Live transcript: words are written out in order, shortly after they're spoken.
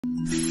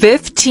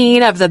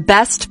15 of the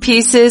best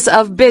pieces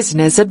of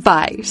business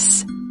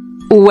advice.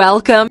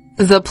 Welcome,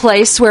 the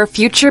place where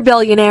future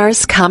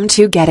billionaires come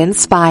to get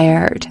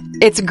inspired.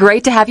 It's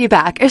great to have you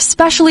back,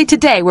 especially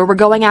today where we're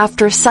going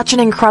after such an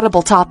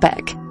incredible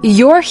topic.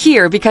 You're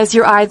here because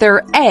you're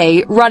either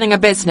A, running a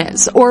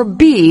business, or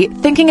B,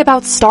 thinking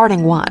about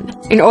starting one.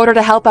 In order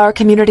to help our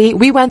community,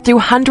 we went through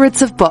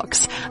hundreds of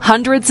books,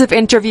 hundreds of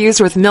interviews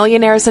with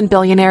millionaires and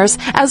billionaires,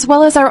 as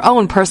well as our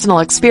own personal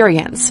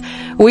experience.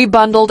 We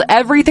bundled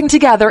everything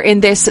together in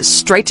this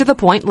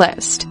straight-to-the-point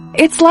list.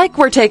 It's like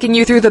we're taking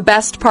you through the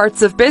best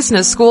parts of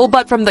business school,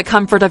 but from the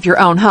comfort of your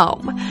own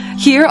home.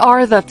 Here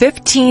are the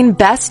 15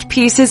 best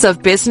pieces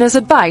of business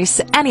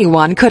advice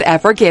anyone could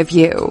ever give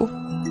you.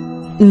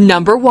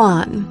 Number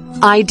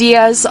 1.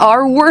 Ideas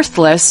are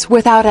worthless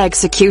without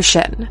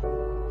execution.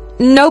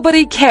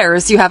 Nobody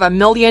cares you have $1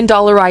 million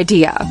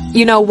idea.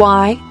 You know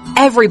why?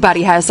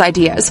 Everybody has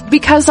ideas,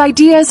 because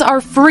ideas are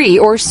free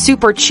or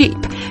super cheap.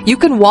 You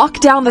can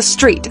walk down the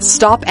street,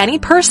 stop any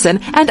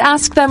person, and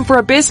ask them for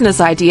a business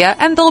idea,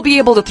 and they'll be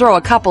able to throw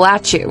a couple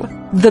at you.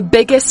 The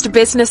biggest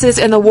businesses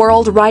in the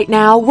world right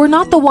now were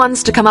not the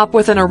ones to come up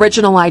with an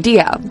original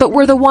idea, but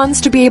were the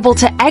ones to be able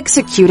to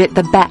execute it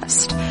the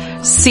best.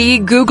 See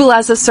Google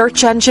as a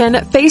search engine,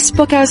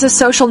 Facebook as a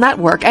social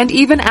network, and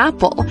even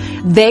Apple.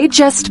 They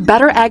just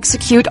better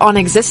execute on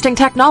existing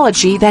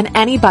technology than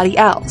anybody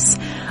else.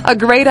 A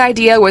great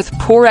idea with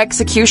poor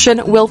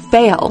execution will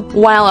fail,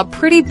 while a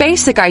pretty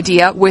basic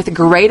idea with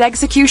great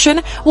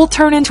execution will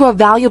turn into a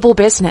valuable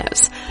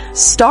business.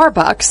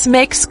 Starbucks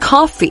makes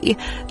coffee.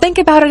 Think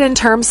about it in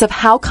terms of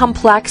how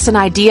complex an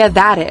idea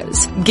that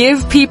is.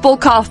 Give people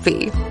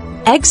coffee.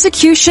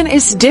 Execution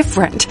is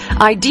different.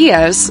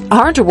 Ideas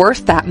aren't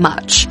worth that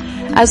much.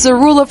 As a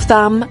rule of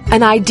thumb,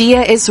 an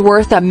idea is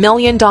worth $1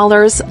 million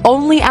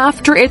only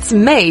after it's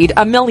made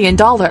 $1 million.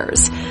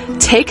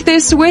 Take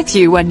this with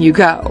you when you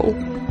go.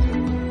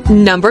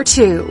 Number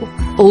 2.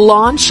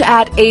 Launch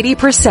at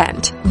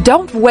 80%.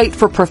 Don't wait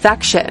for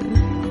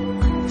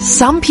perfection.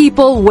 Some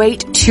people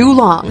wait too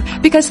long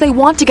because they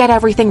want to get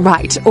everything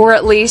right, or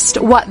at least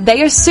what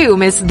they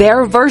assume is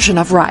their version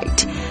of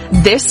right.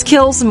 This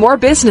kills more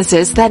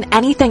businesses than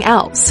anything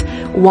else.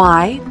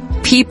 Why?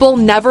 People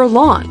never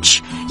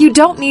launch. You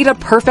don't need a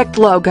perfect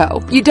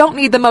logo. You don't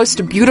need the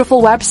most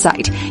beautiful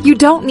website. You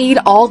don't need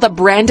all the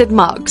branded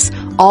mugs.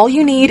 All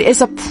you need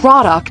is a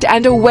product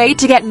and a way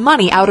to get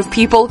money out of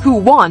people who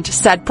want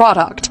said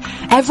product.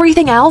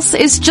 Everything else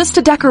is just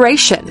a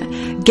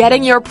decoration.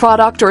 Getting your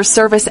product or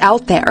service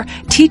out there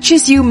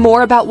teaches you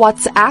more about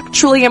what's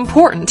actually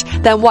important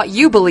than what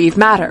you believe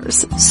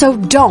matters. So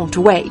don't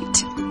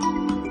wait.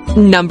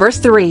 Number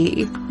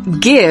 3.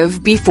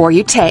 Give before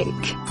you take.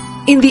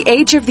 In the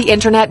age of the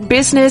internet,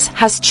 business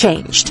has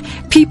changed.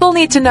 People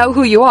need to know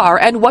who you are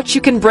and what you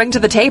can bring to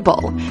the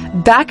table.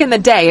 Back in the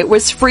day, it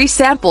was free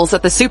samples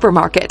at the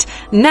supermarket.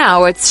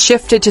 Now it's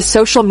shifted to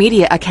social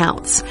media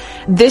accounts.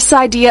 This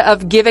idea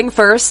of giving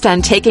first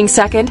and taking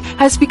second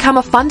has become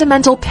a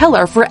fundamental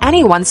pillar for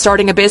anyone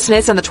starting a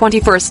business in the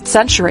 21st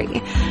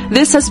century.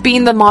 This has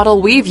been the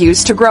model we've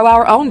used to grow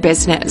our own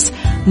business.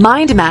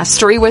 Mind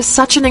Mastery was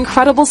such an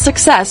incredible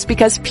success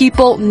because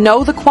people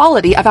know the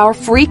quality of our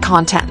free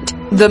content.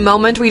 The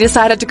moment we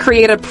decided to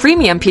create a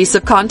premium piece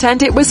of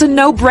content, it was a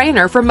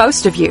no-brainer for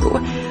most of you.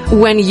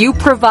 When you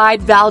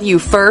provide value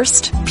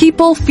first,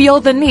 people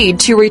feel the need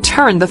to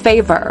return the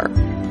favor.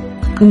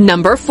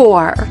 Number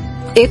 4.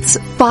 It's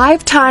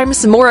 5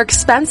 times more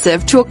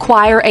expensive to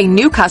acquire a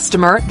new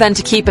customer than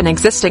to keep an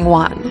existing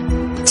one.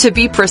 To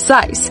be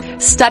precise,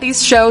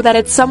 studies show that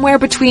it's somewhere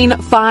between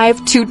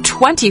 5 to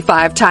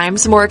 25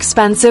 times more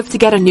expensive to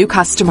get a new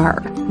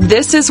customer.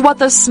 This is what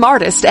the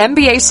smartest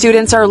MBA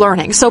students are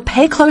learning, so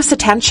pay close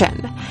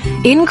attention.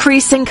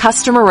 Increasing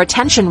customer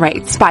retention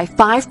rates by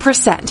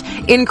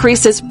 5%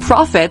 increases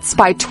profits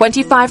by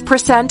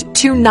 25%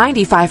 to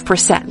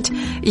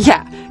 95%.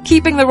 Yeah.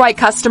 Keeping the right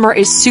customer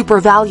is super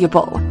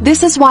valuable.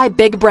 This is why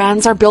big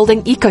brands are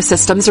building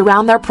ecosystems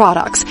around their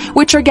products,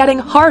 which are getting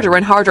harder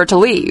and harder to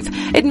leave.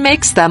 It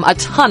makes them a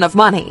ton of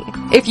money.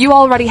 If you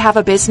already have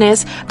a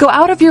business, go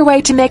out of your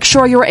way to make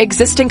sure your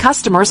existing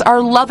customers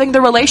are loving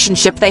the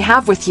relationship they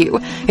have with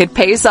you. It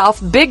pays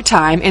off big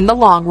time in the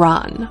long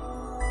run.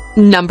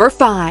 Number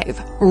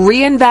 5.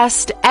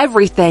 Reinvest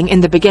everything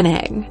in the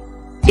beginning.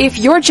 If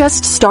you're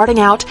just starting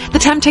out, the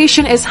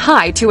temptation is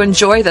high to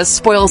enjoy the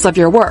spoils of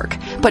your work,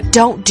 but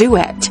don't do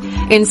it.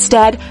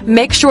 Instead,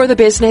 make sure the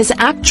business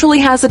actually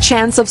has a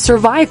chance of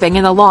surviving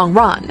in the long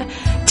run.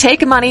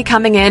 Take money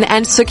coming in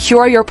and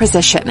secure your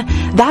position.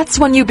 That's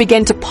when you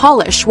begin to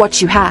polish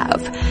what you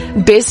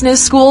have.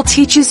 Business school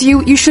teaches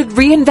you should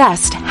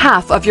reinvest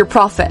half of your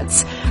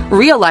profits.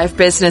 Real-life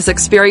business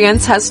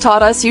experience has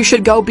taught us you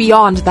should go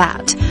beyond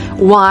that.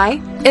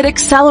 Why? It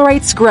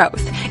accelerates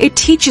growth. It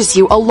teaches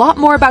you a lot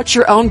more about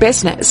your own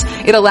business.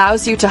 It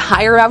allows you to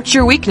hire out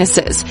your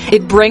weaknesses.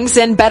 It brings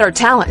in better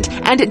talent,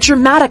 and it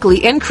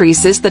dramatically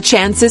increases the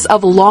chances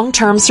of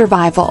long-term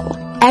survival.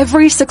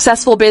 Every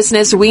successful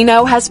business we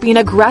know has been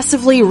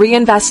aggressively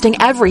reinvesting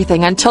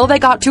everything until they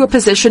got to a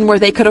position where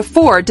they could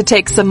afford to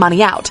take some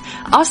money out,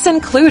 us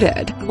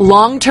included.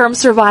 Long-term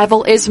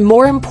survival is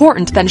more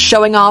important than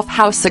showing off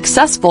how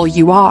successful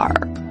you are.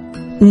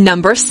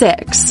 Number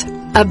 6.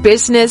 A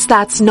business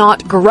that's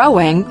not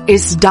growing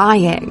is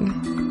dying.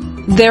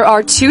 There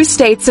are 2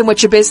 states in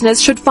which a business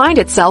should find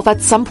itself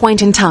at some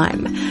point in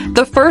time.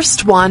 The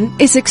first one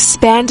is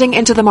expanding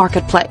into the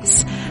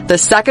marketplace. The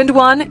second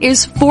one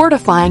is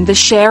fortifying the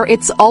share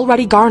it's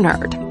already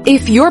garnered.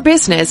 If your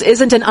business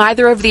isn't in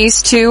either of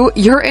these 2,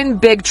 you're in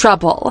big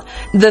trouble.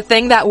 The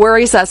thing that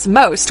worries us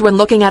most when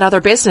looking at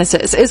other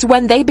businesses is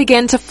when they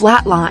begin to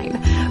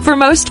flatline. For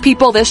most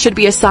people, this should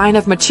be a sign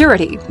of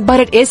maturity, but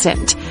it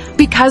isn't.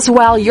 Because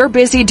while you're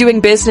busy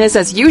doing business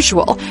as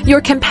usual,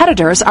 your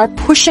competitors are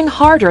pushing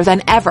harder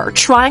than ever,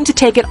 trying to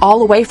take it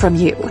all away from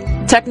you.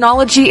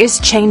 Technology is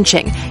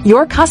changing.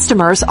 Your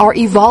customers are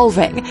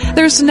evolving.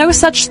 There's no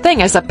such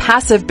thing as a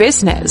passive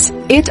business.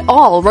 It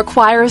all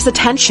requires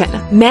attention,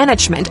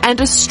 management,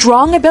 and a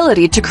strong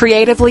ability to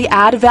creatively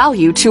add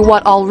value to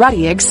what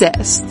already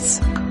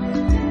exists.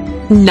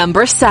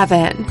 Number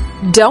 7.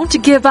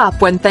 Don't give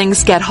up when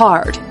things get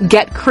hard.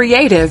 Get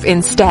creative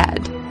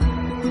instead.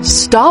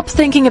 Stop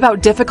thinking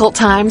about difficult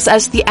times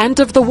as the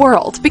end of the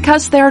world,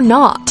 because they're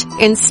not.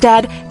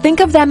 Instead, think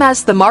of them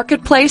as the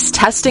marketplace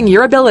testing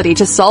your ability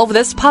to solve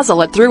this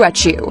puzzle it threw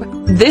at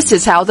you. This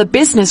is how the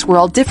business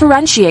world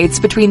differentiates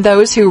between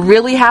those who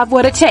really have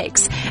what it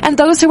takes and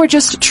those who are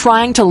just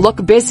trying to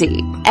look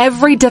busy.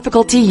 Every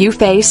difficulty you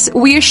face,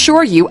 we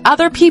assure you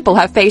other people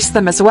have faced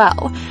them as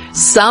well.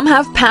 Some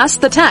have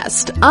passed the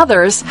test,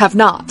 others have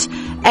not.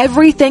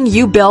 Everything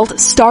you built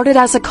started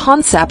as a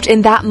concept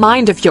in that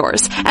mind of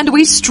yours, and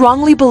we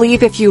strongly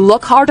believe if you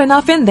look hard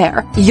enough in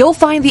there, you'll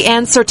find the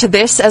answer to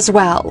this as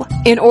well.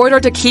 In order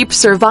to keep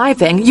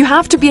surviving, you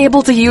have to be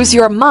able to use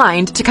your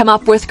mind to come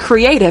up with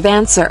creative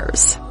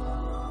answers.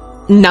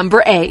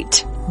 Number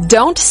 8.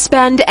 Don't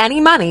spend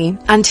any money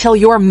until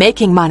you're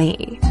making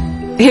money.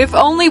 If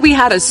only we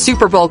had a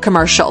Super Bowl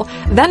commercial,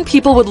 then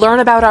people would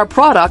learn about our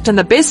product and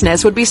the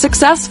business would be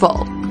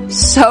successful.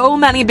 So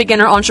many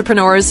beginner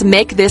entrepreneurs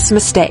make this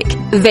mistake.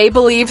 They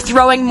believe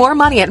throwing more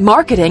money at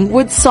marketing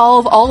would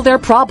solve all their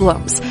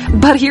problems.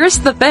 But here's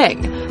the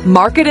thing.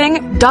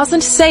 Marketing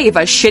doesn't save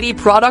a shitty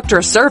product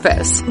or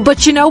service.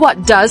 But you know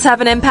what does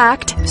have an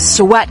impact?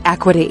 Sweat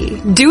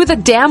equity. Do the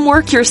damn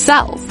work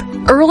yourself.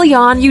 Early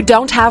on, you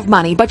don't have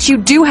money, but you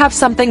do have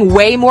something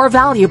way more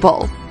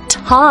valuable.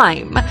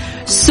 Time.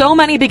 So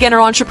many beginner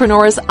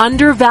entrepreneurs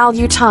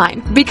undervalue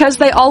time because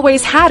they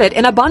always had it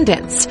in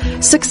abundance.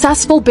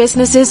 Successful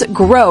businesses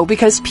grow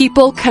because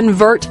people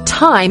convert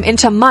time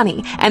into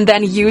money and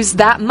then use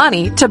that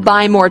money to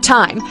buy more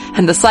time,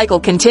 and the cycle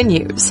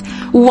continues.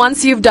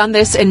 Once you've done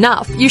this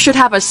enough, you should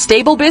have a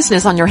stable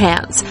business on your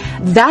hands.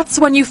 That's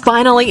when you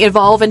finally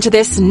evolve into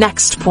this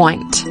next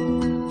point.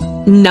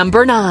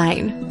 Number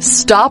 9.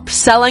 Stop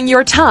selling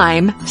your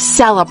time,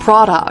 sell a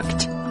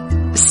product.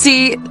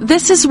 See,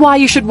 this is why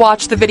you should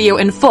watch the video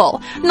in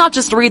full, not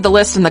just read the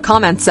list in the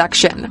comments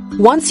section.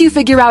 Once you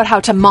figure out how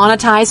to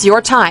monetize your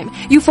time,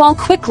 you fall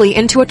quickly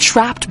into a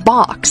trapped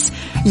box.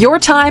 Your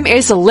time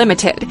is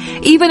limited.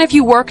 Even if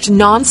you worked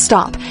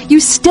non-stop, you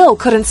still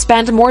couldn't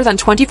spend more than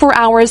 24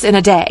 hours in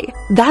a day.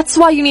 That's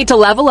why you need to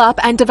level up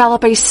and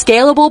develop a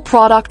scalable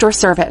product or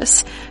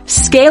service.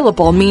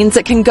 Scalable means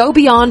it can go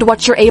beyond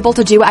what you're able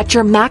to do at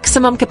your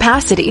maximum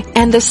capacity,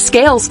 and the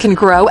scales can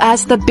grow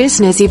as the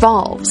business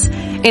evolves.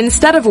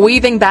 Instead of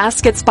weaving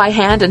baskets by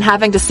hand and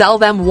having to sell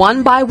them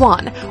one by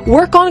one,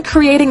 work on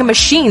creating a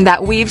machine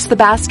that weaves the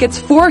baskets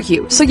for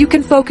you so you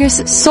can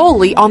focus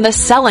solely on the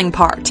selling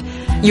part.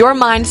 Your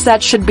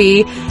mindset should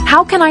be,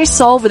 how can I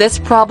solve this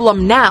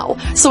problem now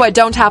so I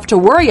don't have to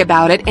worry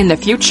about it in the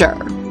future?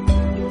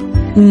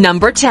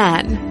 Number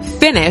 10.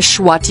 Finish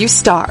what you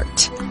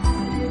start.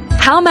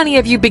 How many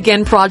of you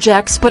begin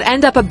projects but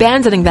end up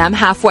abandoning them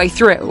halfway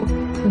through?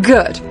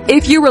 Good.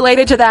 If you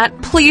related to that,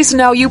 please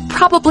know you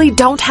probably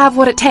don't have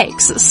what it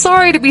takes.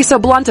 Sorry to be so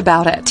blunt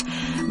about it.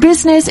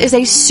 Business is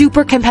a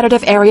super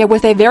competitive area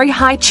with a very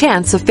high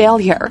chance of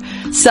failure.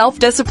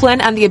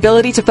 Self-discipline and the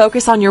ability to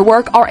focus on your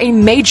work are a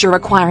major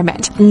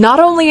requirement, not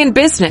only in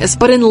business,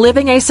 but in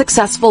living a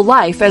successful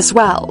life as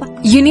well.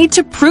 You need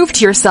to prove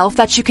to yourself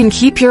that you can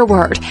keep your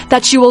word,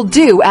 that you will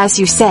do as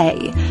you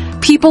say.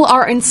 People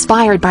are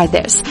inspired by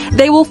this.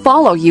 They will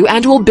follow you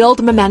and will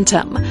build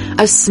momentum.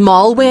 A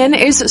small win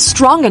is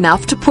strong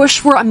enough to push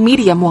for a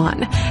medium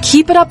one.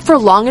 Keep it up for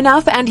long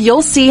enough and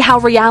you'll see how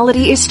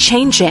reality is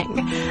changing.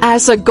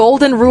 As a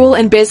golden rule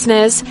in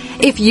business,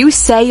 if you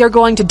say you're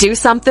going to do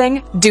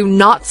something, do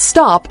not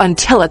stop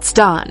until it's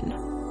done.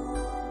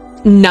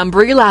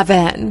 Number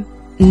 11.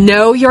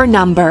 Know your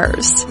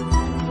numbers.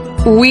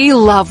 We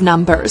love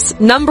numbers.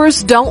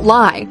 Numbers don't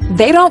lie.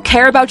 They don't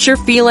care about your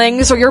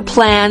feelings or your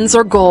plans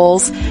or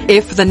goals.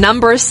 If the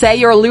numbers say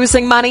you're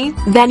losing money,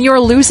 then you're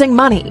losing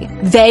money.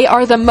 They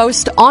are the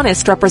most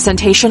honest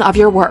representation of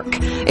your work.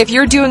 If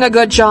you're doing a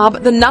good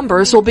job, the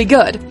numbers will be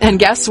good. And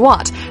guess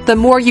what? The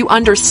more you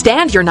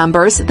understand your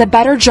numbers, the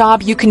better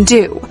job you can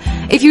do.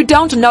 If you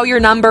don't know your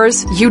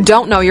numbers, you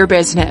don't know your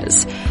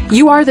business.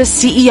 You are the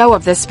CEO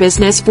of this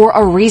business for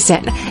a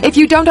reason. If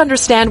you don't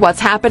understand what's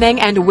happening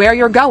and where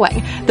you're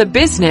going, the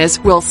business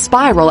will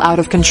spiral out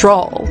of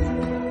control.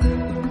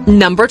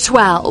 Number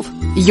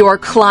 12. Your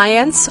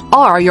clients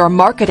are your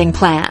marketing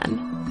plan.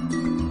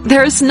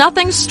 There's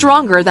nothing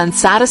stronger than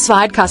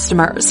satisfied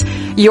customers.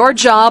 Your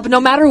job, no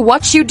matter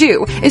what you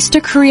do, is to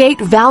create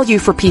value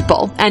for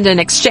people, and in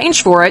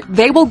exchange for it,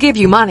 they will give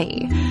you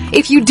money.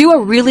 If you do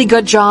a really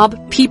good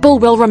job, people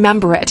will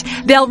remember it.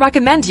 They'll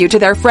recommend you to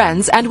their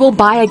friends and will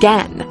buy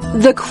again.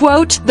 The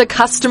quote, "The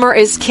customer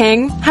is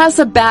king," has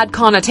a bad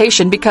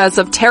connotation because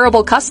of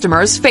terrible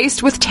customers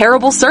faced with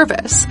terrible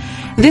service.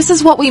 This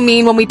is what we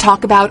mean when we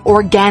talk about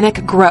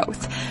organic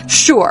growth.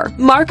 Sure,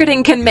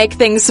 marketing can make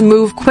things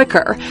move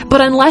quicker,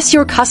 but unless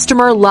your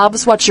customer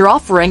loves what you're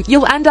offering,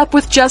 you'll end up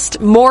with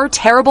just more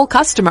terrible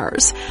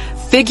customers.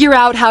 Figure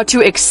out how to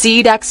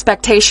exceed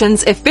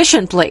expectations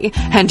efficiently,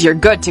 and you're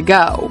good to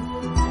go.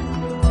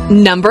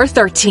 Number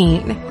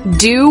 13.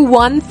 Do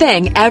one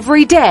thing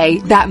every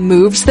day that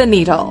moves the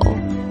needle.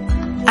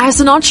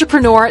 As an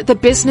entrepreneur, the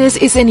business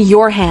is in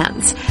your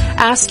hands.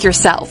 Ask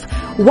yourself,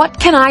 what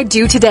can I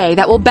do today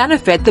that will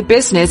benefit the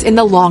business in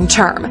the long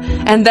term?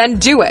 And then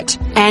do it.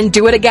 And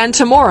do it again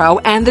tomorrow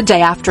and the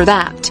day after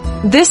that.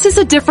 This is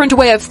a different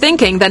way of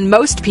thinking than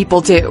most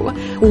people do.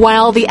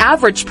 While the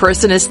average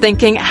person is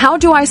thinking, how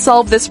do I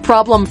solve this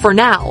problem for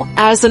now?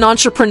 As an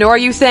entrepreneur,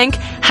 you think,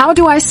 how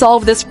do I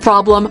solve this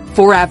problem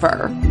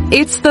forever?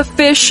 It's the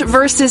fish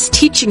versus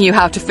teaching you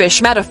how to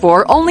fish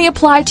metaphor only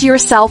applied to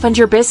yourself and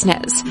your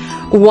business.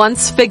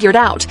 Once figured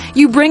out,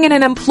 you bring in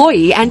an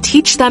employee and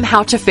teach them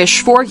how to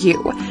fish for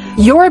you.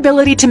 Your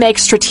ability to make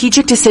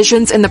strategic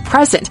decisions in the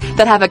present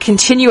that have a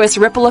continuous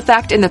ripple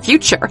effect in the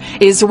future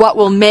is what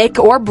will make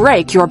or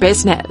break your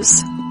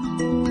business.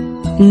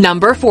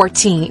 Number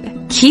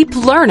 14. Keep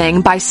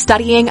learning by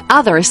studying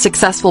other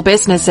successful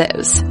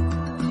businesses.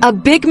 A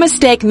big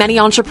mistake many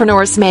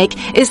entrepreneurs make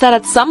is that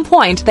at some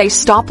point they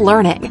stop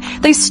learning.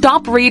 They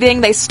stop reading,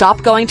 they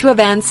stop going to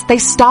events, they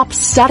stop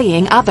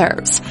studying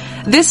others.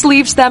 This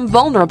leaves them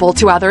vulnerable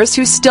to others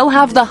who still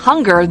have the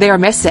hunger they're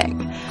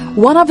missing.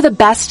 One of the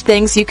best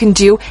things you can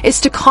do is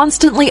to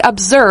constantly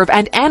observe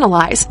and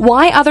analyze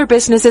why other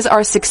businesses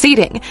are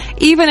succeeding,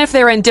 even if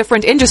they're in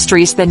different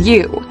industries than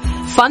you.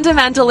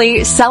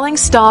 Fundamentally, selling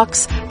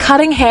stocks,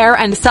 cutting hair,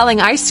 and selling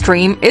ice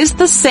cream is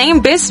the same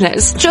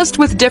business, just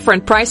with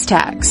different price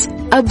tags.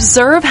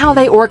 Observe how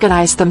they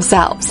organize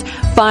themselves.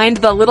 Find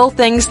the little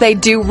things they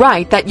do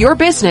right that your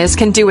business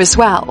can do as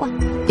well.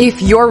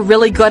 If you're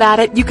really good at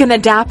it, you can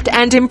adapt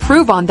and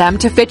improve on them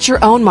to fit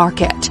your own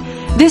market.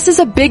 This is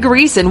a big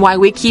reason why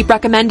we keep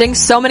recommending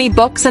so many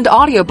books and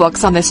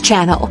audiobooks on this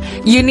channel.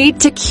 You need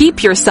to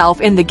keep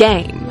yourself in the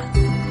game.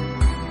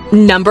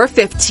 Number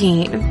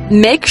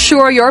 15. Make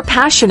sure you're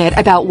passionate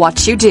about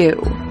what you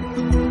do.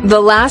 The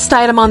last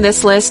item on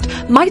this list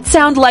might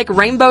sound like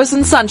rainbows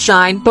and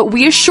sunshine, but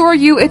we assure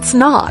you it's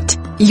not.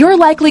 You're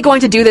likely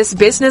going to do this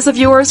business of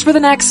yours for the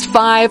next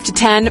 5 to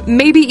 10,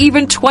 maybe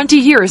even 20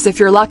 years if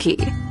you're lucky.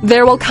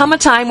 There will come a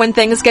time when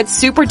things get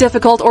super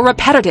difficult or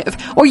repetitive,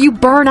 or you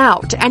burn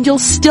out, and you'll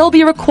still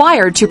be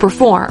required to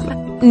perform.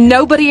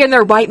 Nobody in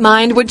their right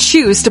mind would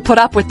choose to put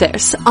up with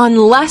this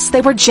unless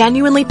they were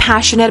genuinely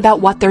passionate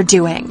about what they're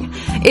doing.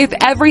 If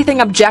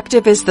everything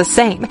objective is the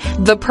same,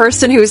 the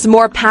person who's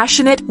more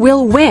passionate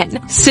will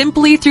win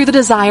simply through the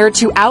desire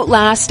to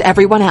outlast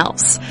everyone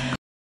else.